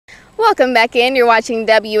Welcome back in. You're watching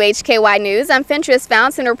WHKY News. I'm Fentress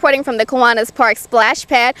Fountain reporting from the Kiwanis Park splash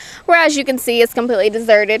pad, where as you can see it's completely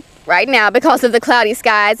deserted right now because of the cloudy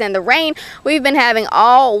skies and the rain we've been having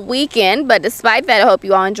all weekend. But despite that, I hope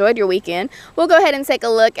you all enjoyed your weekend. We'll go ahead and take a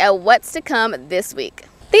look at what's to come this week.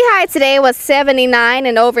 The high today was 79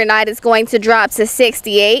 and overnight is going to drop to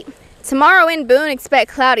 68. Tomorrow in Boone,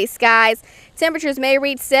 expect cloudy skies. Temperatures may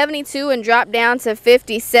reach 72 and drop down to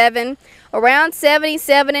 57. Around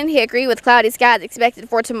 77 in Hickory with cloudy skies expected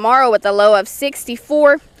for tomorrow with a low of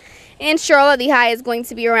 64. In Charlotte, the high is going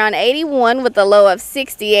to be around 81 with a low of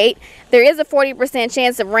 68. There is a 40%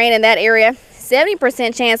 chance of rain in that area.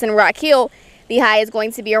 70% chance in Rock Hill. The high is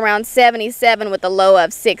going to be around 77 with a low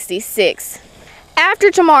of 66.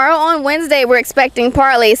 After tomorrow, on Wednesday, we're expecting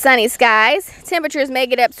partly sunny skies. Temperatures may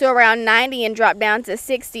get up to around 90 and drop down to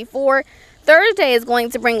 64. Thursday is going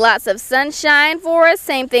to bring lots of sunshine for us.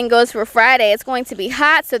 Same thing goes for Friday. It's going to be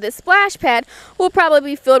hot, so this splash pad will probably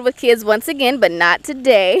be filled with kids once again, but not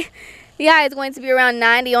today. The high is going to be around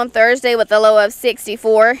 90 on Thursday with a low of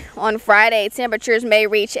 64. On Friday, temperatures may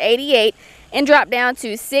reach 88 and drop down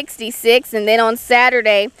to 66. And then on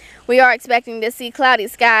Saturday, we are expecting to see cloudy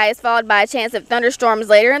skies followed by a chance of thunderstorms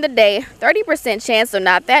later in the day. 30% chance, so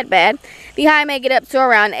not that bad. The high may get up to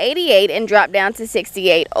around 88 and drop down to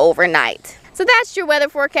 68 overnight. So that's your weather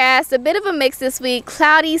forecast. A bit of a mix this week.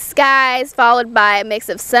 Cloudy skies followed by a mix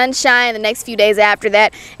of sunshine the next few days after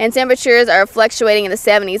that. And temperatures are fluctuating in the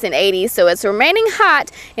 70s and 80s. So it's remaining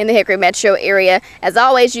hot in the Hickory metro area. As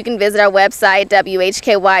always, you can visit our website,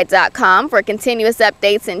 WHKY.com, for continuous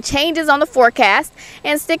updates and changes on the forecast.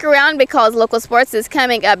 And stick around because local sports is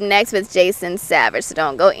coming up next with Jason Savage. So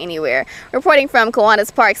don't go anywhere. Reporting from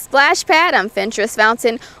Kiwanis Park Splash Pad, I'm Fentress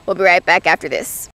Fountain. We'll be right back after this.